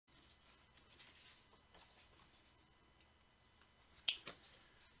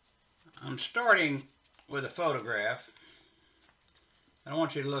I'm starting with a photograph I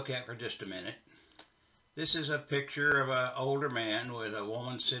want you to look at for just a minute. This is a picture of an older man with a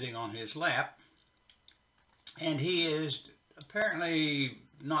woman sitting on his lap, and he is apparently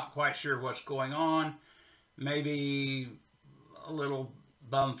not quite sure what's going on, maybe a little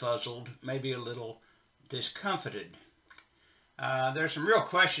bumfuzzled, maybe a little discomfited. There's some real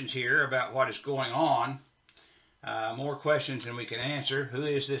questions here about what is going on, more questions than we can answer. Who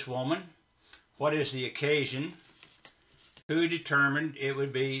is this woman? What is the occasion? Who determined it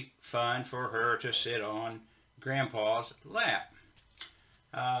would be fun for her to sit on Grandpa's lap?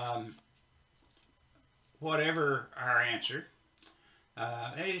 Whatever our answer,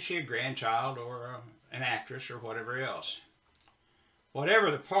 is she a grandchild or an actress or whatever else? Whatever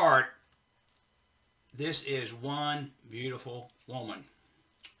the part, this is one beautiful woman.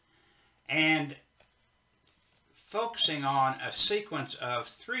 And focusing on a sequence of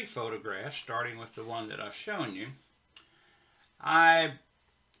 3 photographs, starting with the one that I've shown you, I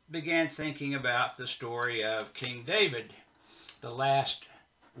began thinking about the story of King David, the last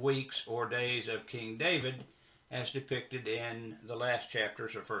weeks or days of King David, as depicted in the last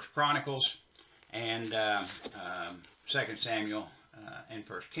chapters of 1 Chronicles and 2 Samuel and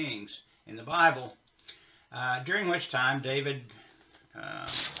 1 Kings in the Bible, during which time David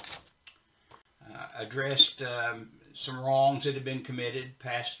addressed some wrongs that had been committed,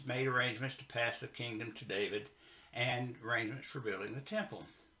 made arrangements to pass the kingdom to David, and arrangements for building the temple.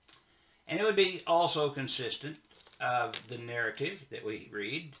 And it would be also consistent of the narrative that we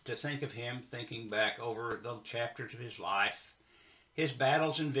read to think of him thinking back over the chapters of his life, his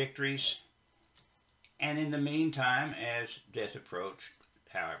battles and victories, and in the meantime, as death approached,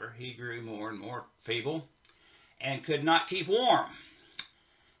 however, he grew more and more feeble and could not keep warm.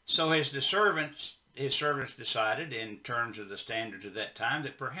 So his servants decided, in terms of the standards of that time,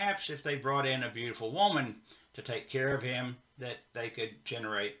 that perhaps if they brought in a beautiful woman to take care of him, that they could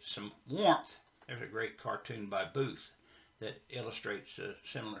generate some warmth. There's a great cartoon by Booth that illustrates a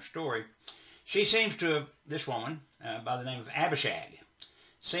similar story. She seems to have, this woman, by the name of Abishag,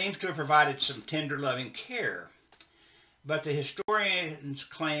 seems to have provided some tender, loving care. But the historian's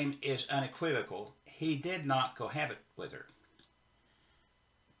claim is unequivocal. He did not cohabit with her.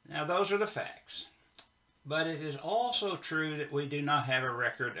 Now, those are the facts. But it is also true that we do not have a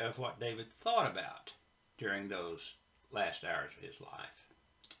record of what David thought about during those last hours of his life.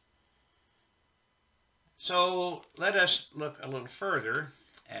 So let us look a little further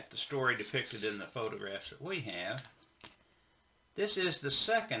at the story depicted in the photographs that we have. This is the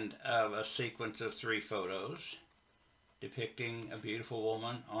second of a sequence of 3 photos depicting a beautiful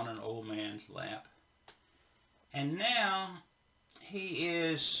woman on an old man's lap. And now he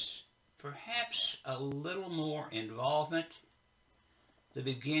is perhaps a little more involvement, the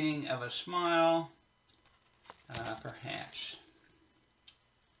beginning of a smile, perhaps.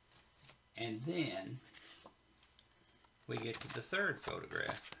 And then we get to the 3rd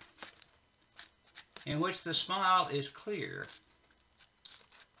photograph, in which the smile is clear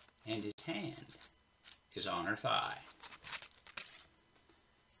and his hand is on her thigh.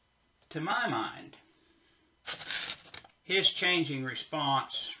 To my mind, his changing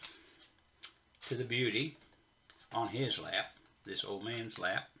response to the beauty on his lap, this old man's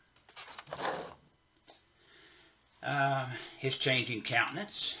lap, his changing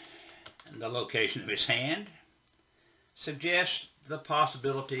countenance and the location of his hand suggests the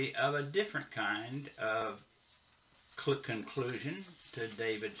possibility of a different kind of conclusion to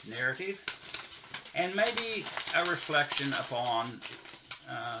David's narrative, and maybe a reflection upon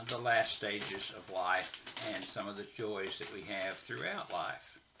the last stages of life and some of the joys that we have throughout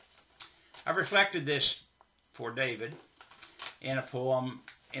life. I've reflected this for David in a poem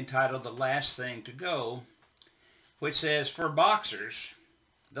entitled The Last Thing to Go, which says, for boxers,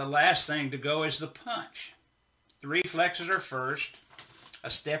 the last thing to go is the punch. The reflexes are first, a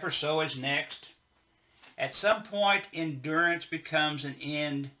step or so is next. At some point, endurance becomes an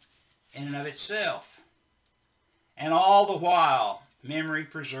end in and of itself. And all the while, memory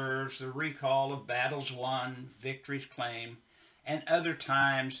preserves the recall of battles won, victories claimed, and other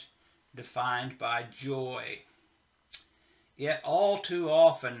times defined by joy. Yet all too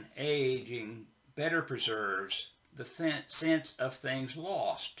often, aging better preserves the sense of things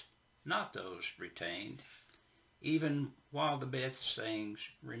lost, not those retained, even while the best things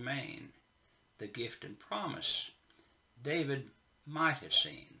remain, the gift and promise David might have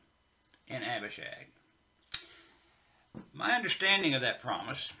seen in Abishag. My understanding of that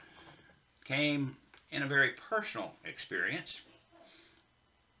promise came in a very personal experience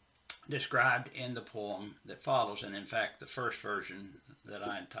described in the poem that follows, and in fact the first version that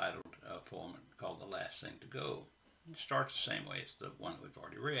I entitled a poem called The Last Thing to Go. It starts the same way as the one that we've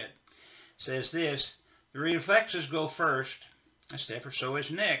already read. It says this: the reflexes go first, a step or so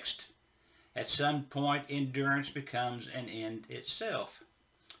is next. At some point, endurance becomes an end itself.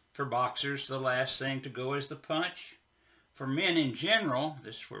 For boxers, the last thing to go is the punch. For men in general,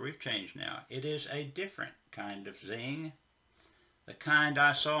 this is where we've changed now, it is a different kind of zing. The kind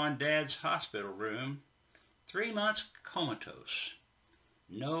I saw in Dad's hospital room, 3 months comatose.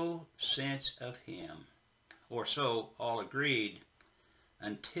 No sense of him. Or so all agreed,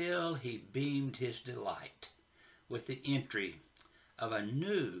 until he beamed his delight with the entry of a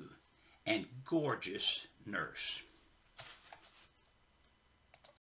new and gorgeous nurse.